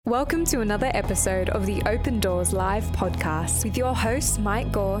Welcome to another episode of the Open Doors Live podcast with your hosts Mike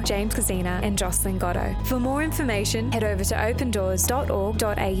Gore, James Kazina and Jocelyn Gatto. For more information, head over to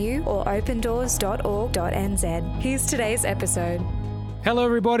opendoors.org.au or opendoors.org.nz. Here's today's episode. Hello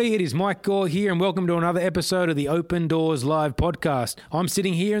everybody, it is Mike Gore here and welcome to another episode of the Open Doors Live podcast. I'm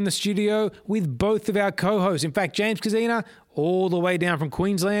sitting here in the studio with both of our co-hosts. In fact, James Kazina, all the way down from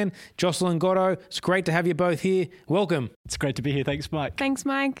Queensland, Jocelyn Gatto. It's great to have you both here. Welcome. It's great to be here. Thanks, Mike. Thanks,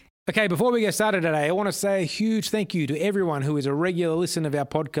 Mike. Okay, before we get started today, I want to say a huge thank you to everyone who is a regular listener of our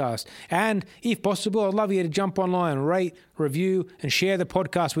podcast. And if possible, I'd love you to jump online, rate, review, and share the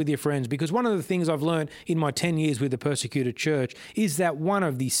podcast with your friends. Because one of the things I've learned in my 10 years with the Persecuted Church is that one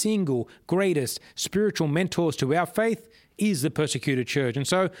of the single greatest spiritual mentors to our faith is the Persecuted Church. And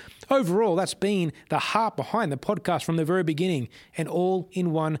so overall, that's been the heart behind the podcast from the very beginning, an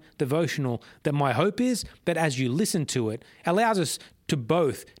all-in-one devotional that my hope is that as you listen to it, allows us to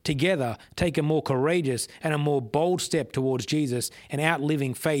both together take a more courageous and a more bold step towards Jesus and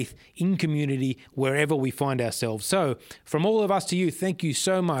outliving faith in community wherever we find ourselves. So from all of us to you, thank you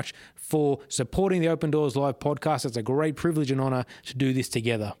so much for supporting the Open Doors Live podcast. It's a great privilege and honor to do this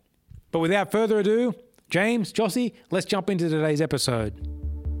together. But without further ado, James, Jossie, let's jump into today's episode.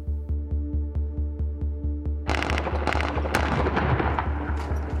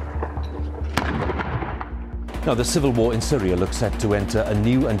 Now, the civil war in Syria looks set to enter a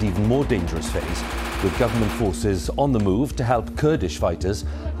new and even more dangerous phase, with government forces on the move to help Kurdish fighters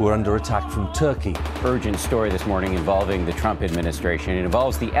who are under attack from Turkey. Urgent story this morning involving the Trump administration. It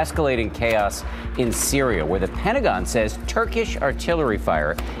involves the escalating chaos in Syria, where the Pentagon says Turkish artillery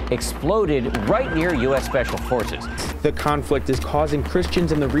fire exploded right near U.S. Special Forces. The conflict is causing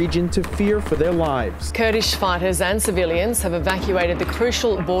Christians in the region to fear for their lives. Kurdish fighters and civilians have evacuated the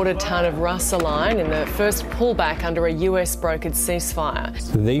crucial border town of Ras Al Ain in the first pullback under a US-brokered ceasefire.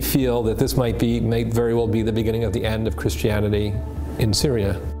 They feel that this may very well be the beginning of the end of Christianity in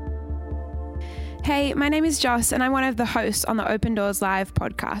Syria. Hey, my name is Joss and I'm one of the hosts on the Open Doors Live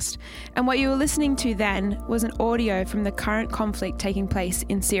podcast. And what you were listening to then was an audio from the current conflict taking place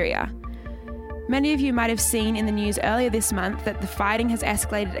in Syria. Many of you might have seen in the news earlier this month that the fighting has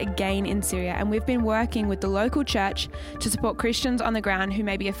escalated again in Syria, and we've been working with the local church to support Christians on the ground who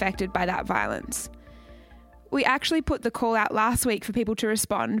may be affected by that violence. We actually put the call out last week for people to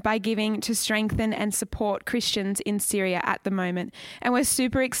respond by giving to strengthen and support Christians in Syria at the moment. And we're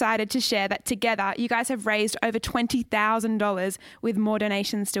super excited to share that together you guys have raised over $20,000 with more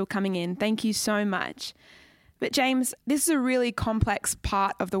donations still coming in. Thank you so much. But James, this is a really complex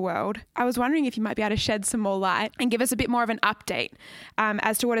part of the world. I was wondering if you might be able to shed some more light and give us a bit more of an update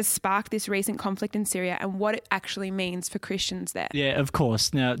as to what has sparked this recent conflict in Syria and what it actually means for Christians there. Yeah, of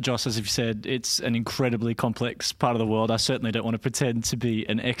course. Now, Joss, as you've said, it's an incredibly complex part of the world. I certainly don't want to pretend to be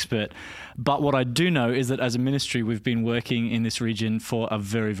an expert. But what I do know is that as a ministry, we've been working in this region for a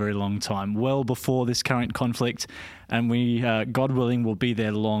very, very long time, well before this current conflict. And we, God willing, will be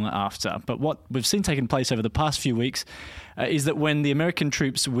there long after. But what we've seen taking place over the past few weeks is that when the American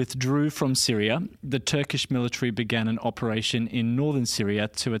troops withdrew from Syria, the Turkish military began an operation in northern Syria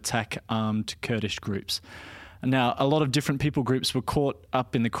to attack armed Kurdish groups. Now, a lot of different people groups were caught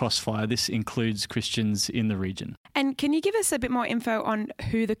up in the crossfire. This includes Christians in the region. And can you give us a bit more info on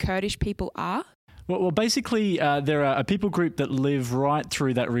who the Kurdish people are? Well, basically, there are a people group that live right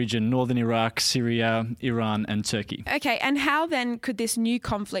through that region, northern Iraq, Syria, Iran and Turkey. Okay, and how then could this new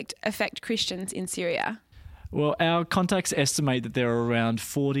conflict affect Christians in Syria? Well, our contacts estimate that there are around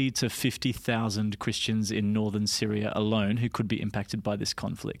 40 to 50,000 Christians in northern Syria alone who could be impacted by this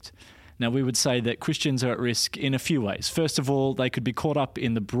conflict. Now, we would say that Christians are at risk in a few ways. First of all, they could be caught up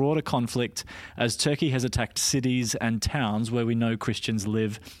in the broader conflict as Turkey has attacked cities and towns where we know Christians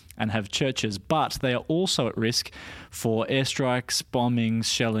live and have churches, but they are also at risk for airstrikes, bombings,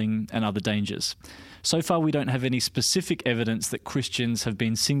 shelling, and other dangers. So far, we don't have any specific evidence that Christians have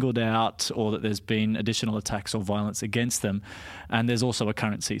been singled out or that there's been additional attacks or violence against them, and there's also a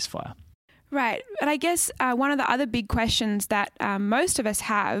current ceasefire. Right. But I guess one of the other big questions that most of us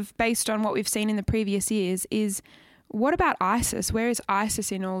have, based on what we've seen in the previous years, is what about ISIS? Where is ISIS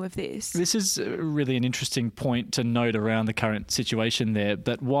in all of this? This is really an interesting point to note around the current situation there,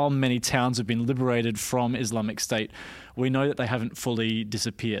 that while many towns have been liberated from Islamic State, we know that they haven't fully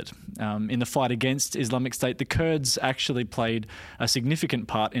disappeared. In the fight against Islamic State, the Kurds actually played a significant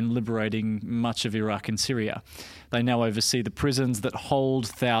part in liberating much of Iraq and Syria. They now oversee the prisons that hold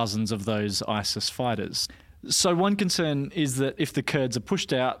thousands of those ISIS fighters. So one concern is that if the Kurds are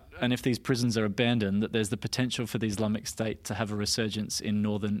pushed out and if these prisons are abandoned, that there's the potential for the Islamic State to have a resurgence in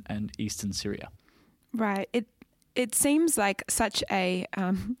northern and eastern Syria. Right. It seems like such a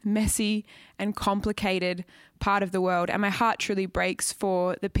messy and complicated part of the world, and my heart truly breaks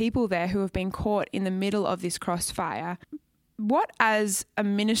for the people there who have been caught in the middle of this crossfire. What, as a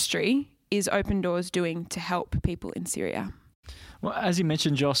ministry, is Open Doors doing to help people in Syria? Well, as you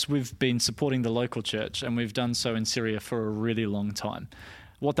mentioned, Joss, we've been supporting the local church, and we've done so in Syria for a really long time.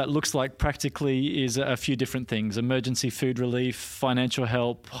 What that looks like practically is a few different things: emergency food relief, financial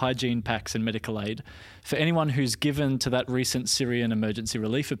help, hygiene packs and medical aid. For anyone who's given to that recent Syrian emergency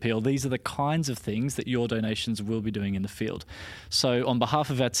relief appeal, these are the kinds of things that your donations will be doing in the field. So on behalf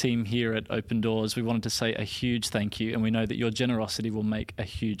of our team here at Open Doors, we wanted to say a huge thank you, and we know that your generosity will make a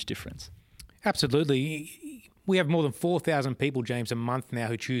huge difference. Absolutely. We have more than 4,000 people, James, a month now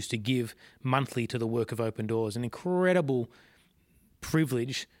who choose to give monthly to the work of Open Doors. An incredible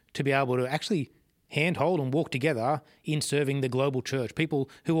privilege to be able to actually handhold and walk together in serving the global church, people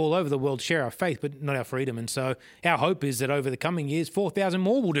who all over the world share our faith but not our freedom. And so our hope is that over the coming years, 4,000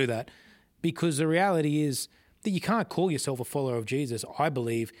 more will do that, because the reality is that you can't call yourself a follower of Jesus, I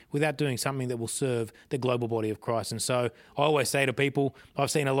believe, without doing something that will serve the global body of Christ. And so I always say to people, I've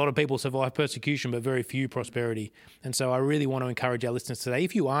seen a lot of people survive persecution, but very few prosperity. And so I really want to encourage our listeners today,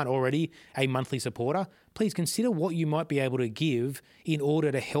 if you aren't already a monthly supporter, please consider what you might be able to give in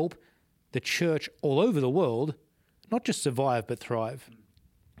order to help the church all over the world not just survive, but thrive.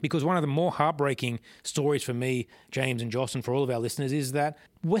 Because one of the more heartbreaking stories for me, James and Joss, and for all of our listeners, is that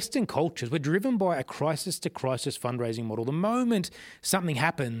Western cultures, we're driven by a crisis-to-crisis fundraising model. The moment something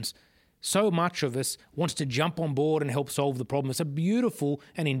happens, so much of us wants to jump on board and help solve the problem. It's a beautiful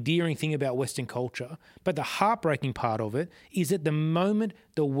and endearing thing about Western culture. But the heartbreaking part of it is that the moment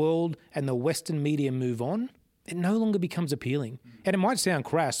the world and the Western media move on, it no longer becomes appealing. And it might sound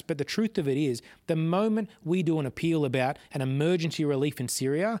crass, but the truth of it is, the moment we do an appeal about an emergency relief in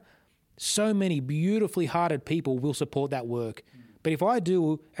Syria, so many beautifully hearted people will support that work. But if I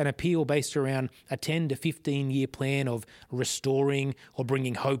do an appeal based around a 10 to 15 year plan of restoring or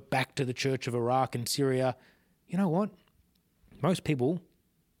bringing hope back to the Church of Iraq and Syria, you know what? Most people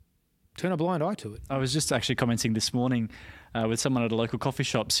turn a blind eye to it. I was just actually commenting this morning with someone at a local coffee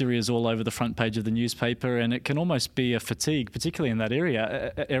shop. Syria's all over the front page of the newspaper, and it can almost be a fatigue, particularly in that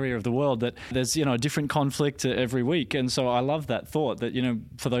area of the world, that there's, a different conflict every week. And so I love that thought that,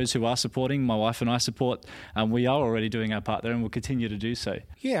 for those who are supporting, my wife and I support, we are already doing our part there and we'll continue to do so.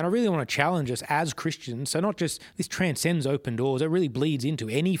 Yeah, and I really want to challenge us as Christians. So not just this transcends Open Doors, it really bleeds into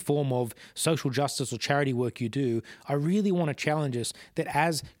any form of social justice or charity work you do. I really want to challenge us that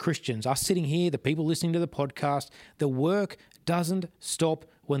as Christians, us sitting here, the people listening to the podcast, the work doesn't stop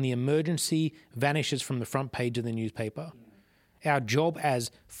when the emergency vanishes from the front page of the newspaper. Our job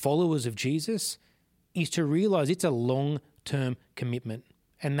as followers of Jesus is to realize it's a long-term commitment.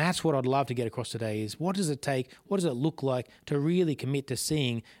 And that's what I'd love to get across today is, what does it take, what does it look like to really commit to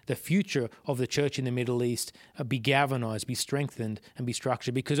seeing the future of the church in the Middle East be galvanized, be strengthened, and be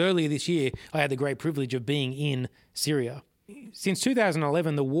structured? Because earlier this year, I had the great privilege of being in Syria. Since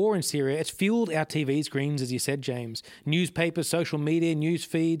 2011, the war in Syria, it's filled our TV screens, as you said, James. Newspapers, social media, news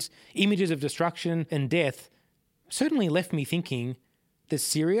feeds, images of destruction and death certainly left me thinking that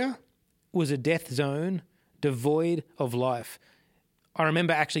Syria was a death zone devoid of life. I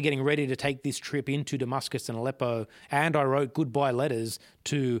remember actually getting ready to take this trip into Damascus and Aleppo, and I wrote goodbye letters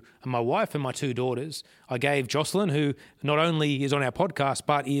to my wife and my two daughters. I gave Jocelyn, who not only is on our podcast,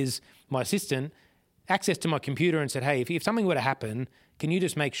 but is my assistant, access to my computer and said, hey, if something were to happen, can you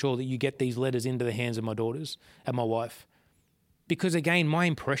just make sure that you get these letters into the hands of my daughters and my wife? Because again, my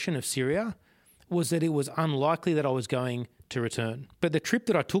impression of Syria was that it was unlikely that I was going to return. But the trip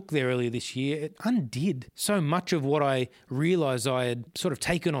that I took there earlier this year, it undid so much of what I realised I had sort of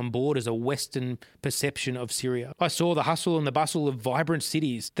taken on board as a Western perception of Syria. I saw the hustle and the bustle of vibrant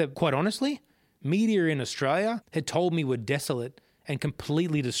cities that, quite honestly, media in Australia had told me were desolate and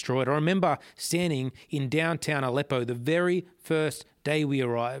completely destroyed. I remember standing in downtown Aleppo the very first day we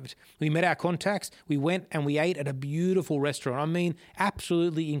arrived. We met our contacts, we went and we ate at a beautiful restaurant. I mean,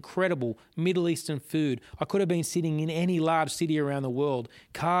 absolutely incredible Middle Eastern food. I could have been sitting in any large city around the world.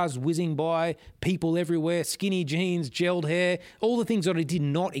 Cars whizzing by, people everywhere, skinny jeans, gelled hair, all the things that I did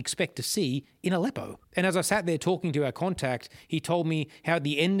not expect to see in Aleppo. And as I sat there talking to our contact, he told me how at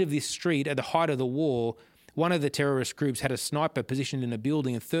the end of this street, at the height of the war, one of the terrorist groups had a sniper positioned in a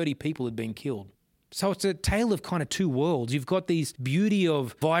building and 30 people had been killed. So it's a tale of kind of two worlds. You've got these beauty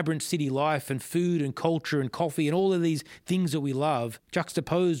of vibrant city life and food and culture and coffee and all of these things that we love,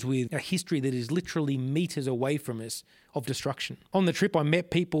 juxtaposed with a history that is literally meters away from us of destruction. On the trip, I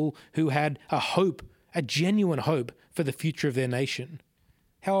met people who had a hope, a genuine hope for the future of their nation.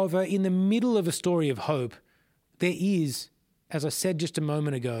 However, in the middle of a story of hope, There is, as I said just a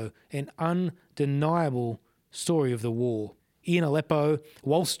moment ago, an undeniable story of the war. In Aleppo,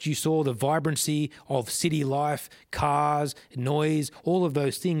 whilst you saw the vibrancy of city life, cars, noise, all of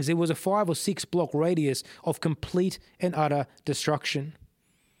those things, there was a 5 or 6 block radius of complete and utter destruction.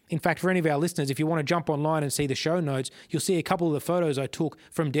 In fact, for any of our listeners, if you want to jump online and see the show notes, you'll see a couple of the photos I took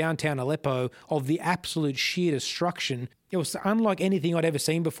from downtown Aleppo of the absolute sheer destruction. It was unlike anything I'd ever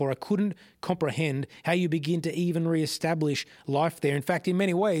seen before. I couldn't comprehend how you begin to even re-establish life there. In fact, in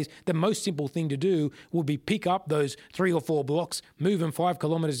many ways, the most simple thing to do would be pick up those 3 or 4 blocks, move them 5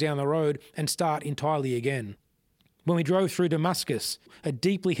 kilometers down the road, and start entirely again. When we drove through Damascus, a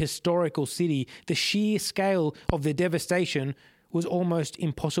deeply historical city, the sheer scale of the devastation was almost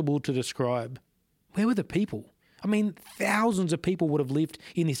impossible to describe. Where were the people? I mean, thousands of people would have lived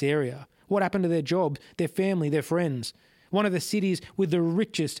in this area. What happened to their jobs, their family, their friends? One of the cities with the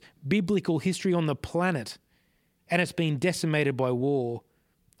richest biblical history on the planet. And it's been decimated by war.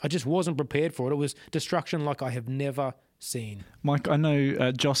 I just wasn't prepared for it. It was destruction like I have never seen. Mike, I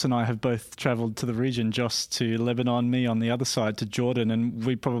know Joss and I have both travelled to the region, Joss to Lebanon, me on the other side to Jordan, and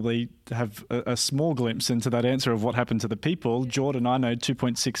we probably have a small glimpse into that answer of what happened to the people. Jordan, I know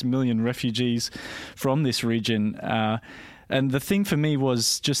 2.6 million refugees from this region. And the thing for me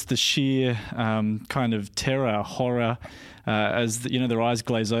was just the sheer kind of terror, horror, as their eyes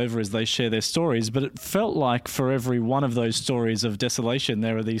glaze over as they share their stories. But it felt like for every one of those stories of desolation,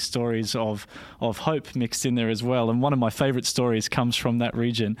 there are these stories of hope mixed in there as well. And one of my favourite stories comes from that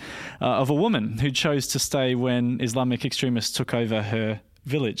region of a woman who chose to stay when Islamic extremists took over her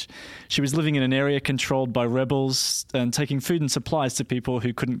village. She was living in an area controlled by rebels and taking food and supplies to people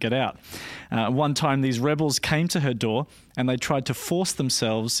who couldn't get out. One time these rebels came to her door and they tried to force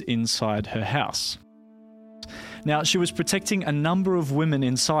themselves inside her house. Now, she was protecting a number of women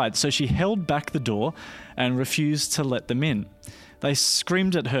inside, so she held back the door and refused to let them in. They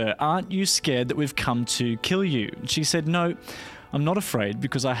screamed at her, "Aren't you scared that we've come to kill you?" She said, "No, I'm not afraid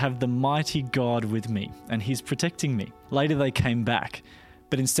because I have the mighty God with me and he's protecting me." Later they came back,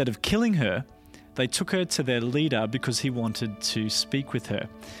 but instead of killing her, they took her to their leader because he wanted to speak with her.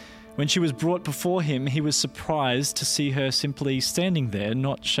 When she was brought before him, he was surprised to see her simply standing there,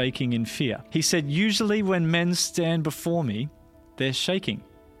 not shaking in fear. He said, "Usually when men stand before me, they're shaking.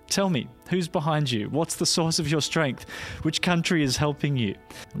 Tell me, who's behind you? What's the source of your strength? Which country is helping you?"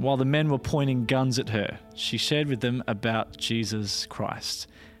 And while the men were pointing guns at her, she shared with them about Jesus Christ,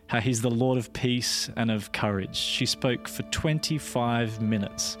 how he's the Lord of peace and of courage. She spoke for 25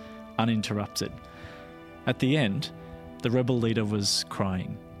 minutes, uninterrupted. At the end, the rebel leader was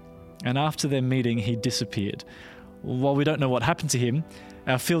crying. And after their meeting, he disappeared. While we don't know what happened to him,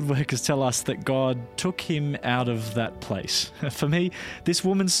 our field workers tell us that God took him out of that place. For me, this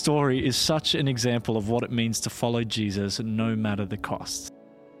woman's story is such an example of what it means to follow Jesus no matter the cost.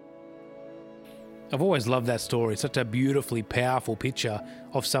 I've always loved that story. It's such a beautifully powerful picture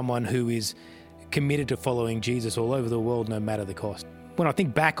of someone who is committed to following Jesus all over the world no matter the cost. When I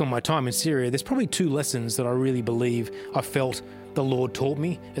think back on my time in Syria, there's probably 2 lessons that I really believe I felt the Lord taught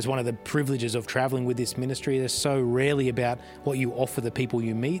me as one of the privileges of traveling with this ministry. It's so rarely about what you offer the people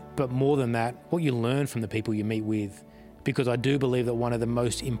you meet, but more than that, what you learn from the people you meet with. Because I do believe that one of the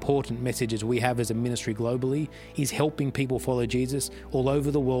most important messages we have as a ministry globally is helping people follow Jesus all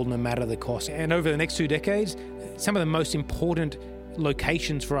over the world, no matter the cost. And over the next 2 decades, some of the most important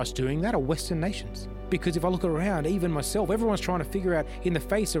locations for us doing that are Western nations. Because if I look around, even myself, everyone's trying to figure out, in the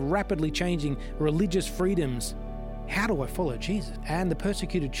face of rapidly changing religious freedoms, how do I follow Jesus? And the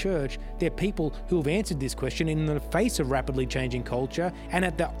persecuted church, they're people who have answered this question in the face of rapidly changing culture, and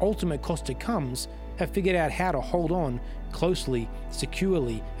at the ultimate cost it comes, have figured out how to hold on closely,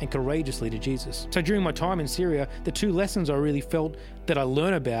 securely, and courageously to Jesus. So during my time in Syria, the 2 lessons I really felt that I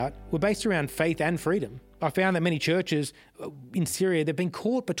learned about were based around faith and freedom. I found that many churches in Syria, they've been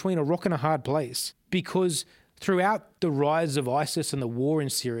caught between a rock and a hard place, because throughout the rise of ISIS and the war in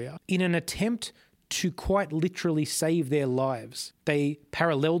Syria, in an attempt to quite literally save their lives, they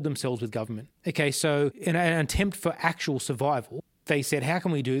paralleled themselves with government. Okay, so in an attempt for actual survival, they said, how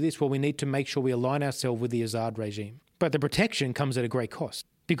can we do this? Well, we need to make sure we align ourselves with the Assad regime. But the protection comes at a great cost,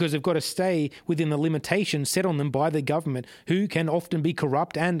 because they've got to stay within the limitations set on them by the government, who can often be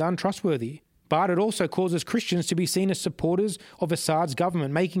corrupt and untrustworthy. But it also causes Christians to be seen as supporters of Assad's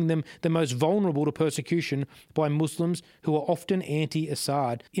government, making them the most vulnerable to persecution by Muslims who are often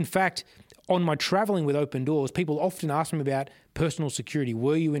anti-Assad. In fact, on my traveling with Open Doors, people often ask me about personal security.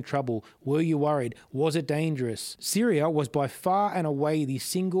 Were you in trouble? Were you worried? Was it dangerous? Syria was by far and away the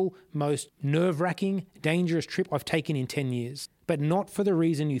single most nerve-wracking, dangerous trip I've taken in 10 years. but not for the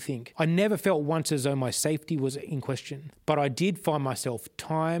reason you think. I never felt once as though my safety was in question, but I did find myself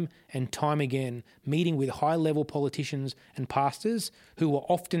time and time again meeting with high-level politicians and pastors who were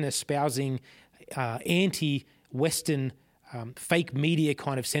often espousing anti-Western fake media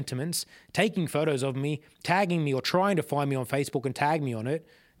kind of sentiments, taking photos of me, tagging me or trying to find me on Facebook and tag me on it.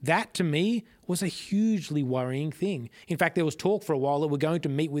 That, to me, was a hugely worrying thing. In fact, there was talk for a while that we're going to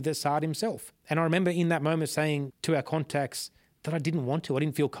meet with Assad himself. And I remember in that moment saying to our contacts that I didn't want to, I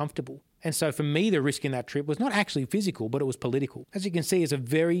didn't feel comfortable. And so for me, the risk in that trip was not actually physical, but it was political. As you can see, it's a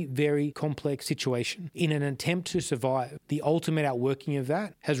very, very complex situation. In an attempt to survive, the ultimate outworking of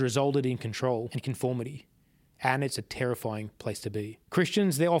that has resulted in control and conformity. And it's a terrifying place to be.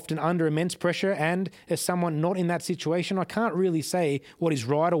 Christians, they're often under immense pressure, and as someone not in that situation, I can't really say what is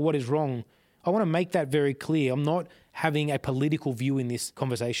right or what is wrong. I want to make that very clear. I'm not having a political view in this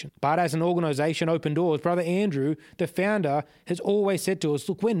conversation. But as an organisation, Open Doors, Brother Andrew, the founder, has always said to us,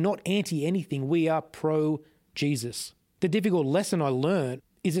 look, we're not anti-anything, we are pro-Jesus. The difficult lesson I learned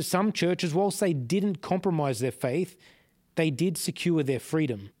is that some churches, whilst they didn't compromise their faith, they did secure their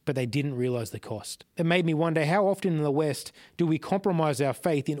freedom, but they didn't realise the cost. It made me wonder, how often in the West do we compromise our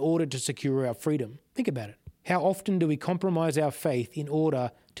faith in order to secure our freedom? Think about it. How often do we compromise our faith in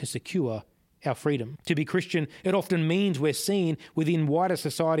order to secure our freedom? To be Christian, it often means we're seen within wider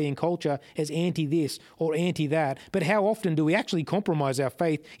society and culture as anti-this or anti-that. But how often do we actually compromise our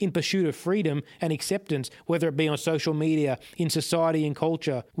faith in pursuit of freedom and acceptance, whether it be on social media, in society and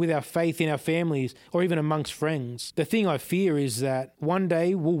culture, with our faith in our families, or even amongst friends? The thing I fear is that one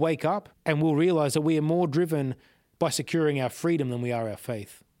day we'll wake up and we'll realise that we are more driven by securing our freedom than we are our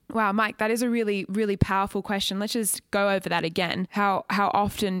faith. Wow, Mike, that is a really, really powerful question. Let's just go over that again. How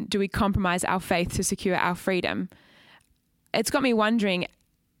often do we compromise our faith to secure our freedom? It's got me wondering,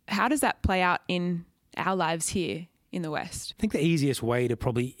 how does that play out in our lives here in the West? I think the easiest way to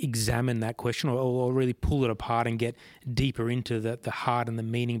probably examine that question or really pull it apart and get deeper into the heart and the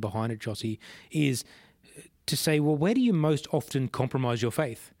meaning behind it, Jossie, is to say, well, where do you most often compromise your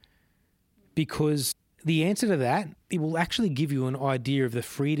faith? Because the answer to that, it will actually give you an idea of the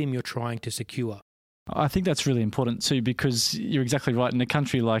freedom you're trying to secure. I think that's really important too, because you're exactly right. In a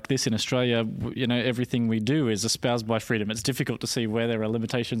country like this, in Australia, everything we do is espoused by freedom. It's difficult to see where there are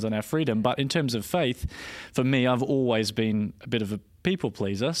limitations on our freedom. But in terms of faith, for me, I've always been a bit of a people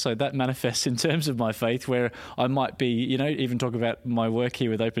pleaser. So that manifests in terms of my faith, where I might be, even talk about my work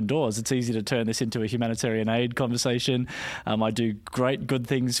here with Open Doors. It's easy to turn this into a humanitarian aid conversation. I do great good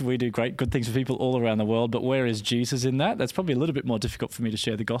things. We do great good things for people all around the world. But where is Jesus in that? That's probably a little bit more difficult for me to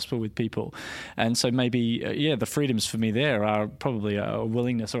share the gospel with people. And so maybe, the freedoms for me there are probably a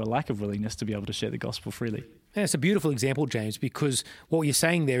willingness or a lack of willingness to be able to share the gospel freely. And it's a beautiful example, James, because what you're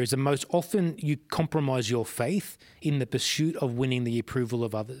saying there is that most often you compromise your faith in the pursuit of winning the approval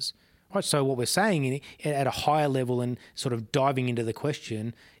of others. Right? So what we're saying at a higher level and sort of diving into the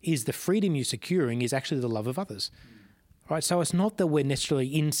question is the freedom you're securing is actually the love of others. Right? So it's not that we're necessarily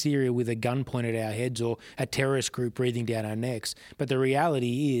in Syria with a gun pointed at our heads or a terrorist group breathing down our necks, but the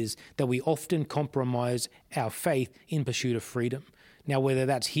reality is that we often compromise our faith in pursuit of freedom. Now, whether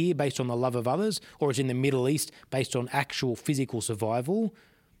that's here based on the love of others or it's in the Middle East based on actual physical survival,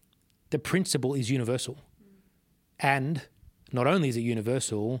 the principle is universal. And not only is it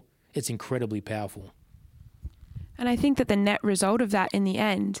universal, it's incredibly powerful. And I think that the net result of that in the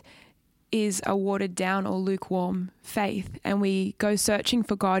end is a watered down or lukewarm faith. And we go searching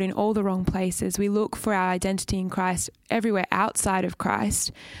for God in all the wrong places. We look for our identity in Christ everywhere outside of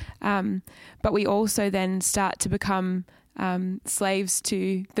Christ. But we also then start to become slaves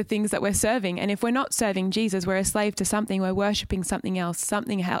to the things that we're serving. And if we're not serving Jesus, we're a slave to something, we're worshipping something else.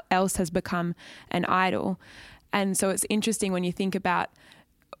 Something else has become an idol. And so it's interesting when you think about,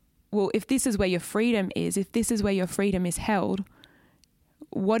 well, if this is where your freedom is, if this is where your freedom is held,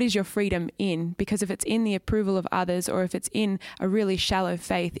 what is your freedom in? Because if it's in the approval of others or if it's in a really shallow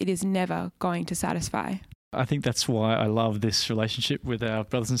faith, it is never going to satisfy. I think that's why I love this relationship with our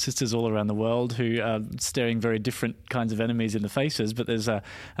brothers and sisters all around the world who are staring very different kinds of enemies in the faces, but there's a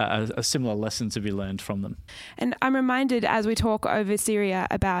similar lesson to be learned from them. And I'm reminded as we talk over Syria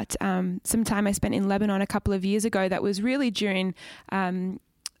about some time I spent in Lebanon a couple of years ago that was really during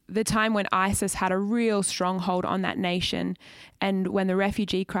the time when ISIS had a real stronghold on that nation, and when the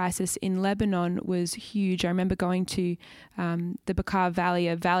refugee crisis in Lebanon was huge. I remember going to the Bekaa Valley,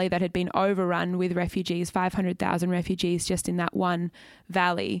 a valley that had been overrun with refugees, 500,000 refugees just in that one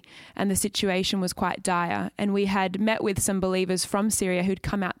valley, and the situation was quite dire. And we had met with some believers from Syria who'd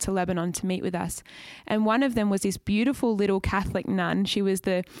come out to Lebanon to meet with us, and one of them was this beautiful little Catholic nun. She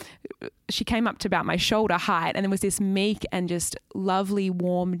came up to about my shoulder height, and there was this meek and just lovely,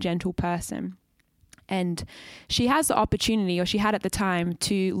 warm, gentle person. And she has the opportunity, or she had at the time,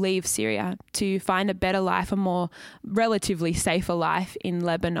 to leave Syria, to find a better life, a more relatively safer life in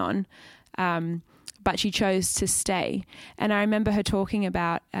Lebanon. But she chose to stay. And I remember her talking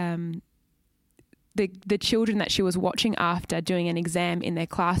about the children that she was watching after doing an exam in their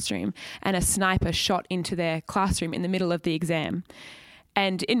classroom, and a sniper shot into their classroom in the middle of the exam.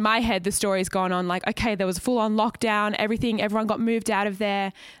 And in my head, the story's gone on like, okay, there was full-on lockdown, everyone got moved out of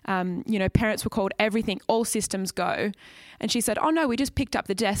there. Parents were called, everything, all systems go. And she said, oh no, we just picked up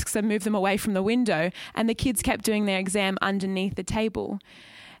the desks and moved them away from the window, and the kids kept doing their exam underneath the table.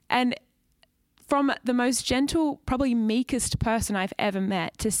 And from the most gentle, probably meekest person I've ever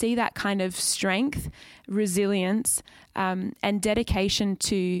met, to see that kind of strength, resilience, and dedication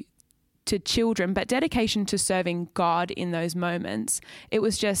to children, but dedication to serving God in those moments, it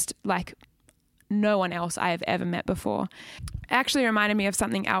was just like no one else I have ever met before. It actually reminded me of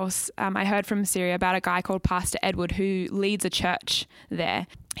something else I heard from Syria about a guy called Pastor Edward who leads a church there.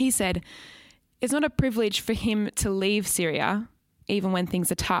 He said, it's not a privilege for him to leave Syria, even when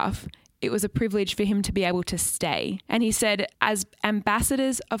things are tough. It was a privilege for him to be able to stay. And he said, as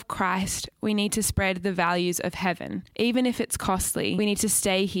ambassadors of Christ, we need to spread the values of heaven. Even if it's costly, we need to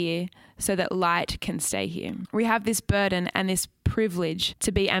stay here so that light can stay here. We have this burden and this privilege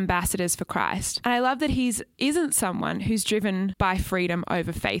to be ambassadors for Christ. And I love that he isn't someone who's driven by freedom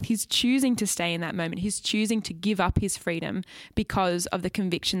over faith. He's choosing to stay in that moment. He's choosing to give up his freedom because of the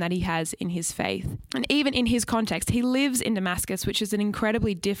conviction that he has in his faith. And even in his context, he lives in Damascus, which is an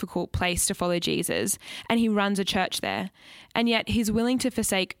incredibly difficult place to follow Jesus, and he runs a church there. And yet he's willing to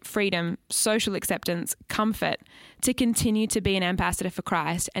forsake freedom, social acceptance, comfort, to continue to be an ambassador for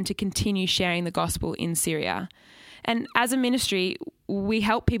Christ and to continue sharing the gospel in Syria. And as a ministry, we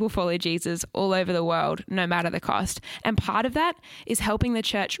help people follow Jesus all over the world, no matter the cost. And part of that is helping the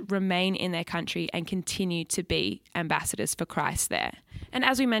church remain in their country and continue to be ambassadors for Christ there. And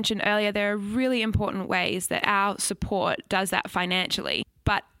as we mentioned earlier, there are really important ways that our support does that financially.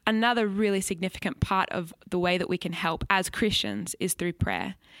 But another really significant part of the way that we can help as Christians is through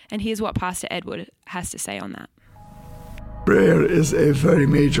prayer. And here's what Pastor Edward has to say on that. Prayer is a very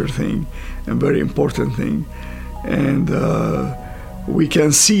major thing and very important thing. And we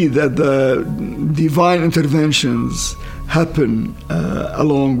can see that the divine interventions happen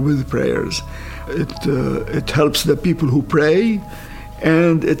along with prayers. It helps the people who pray,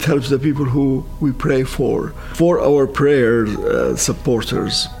 and it helps the people who we pray for. For our prayer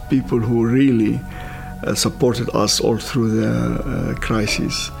supporters, people who really supported us all through the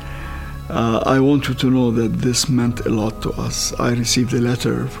crisis, I want you to know that this meant a lot to us. I received a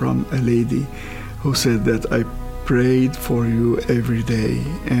letter from a lady who said that I prayed for you every day,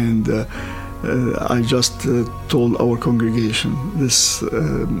 and I just told our congregation this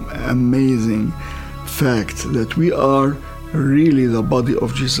amazing fact that we are really the body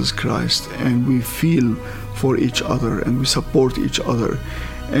of Jesus Christ, and we feel for each other and we support each other.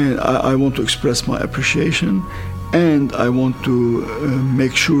 And I want to express my appreciation, and I want to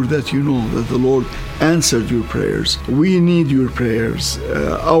make sure that you know that the Lord answered your prayers. We need your prayers.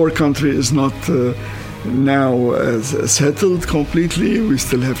 Our country is not now settled completely. We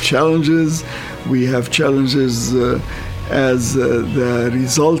still have challenges. We have challenges as the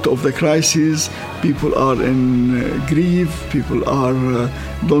result of the crisis. People are in grief. People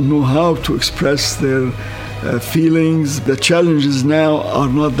don't know how to express their feelings. The challenges now are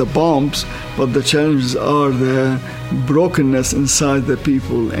not the bombs, but the challenges are the brokenness inside the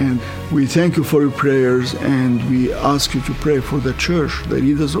people. And we thank you for your prayers, and we ask you to pray for the church, the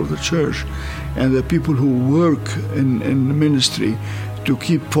leaders of the church, and the people who work in ministry, to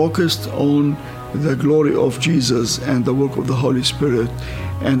keep focused on the glory of Jesus and the work of the Holy Spirit,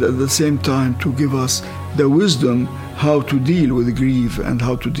 and at the same time to give us the wisdom how to deal with grief and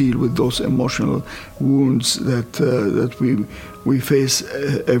how to deal with those emotional wounds that we face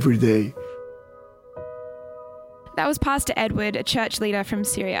every day. That was Pastor Edward, a church leader from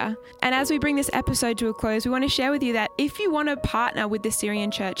Syria. And as we bring this episode to a close, we want to share with you that if you want to partner with the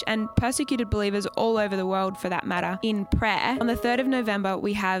Syrian church and persecuted believers all over the world for that matter in prayer, on the 3rd of November,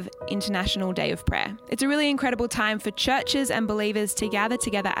 we have International Day of Prayer. It's a really incredible time for churches and believers to gather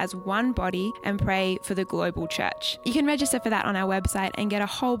together as one body and pray for the global church. You can register for that on our website and get a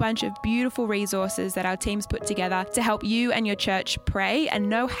whole bunch of beautiful resources that our teams put together to help you and your church pray and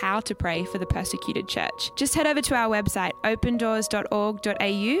know how to pray for the persecuted church. Just head over to our website,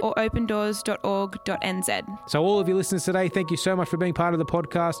 opendoors.org.au or opendoors.org.nz. So all of you listeners today, thank you so much for being part of the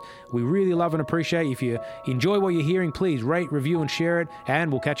podcast. We really love and appreciate. If you enjoy what you're hearing, please rate, review and share it,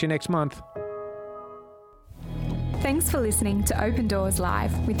 and we'll catch you next month. Thanks for listening to Open Doors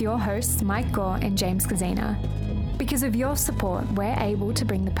Live with your hosts Mike Gore and James Kazina. Because of your support, we're able to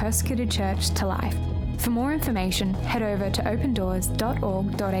bring the persecuted church to life. For more information, head over to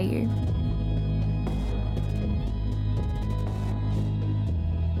opendoors.org.au.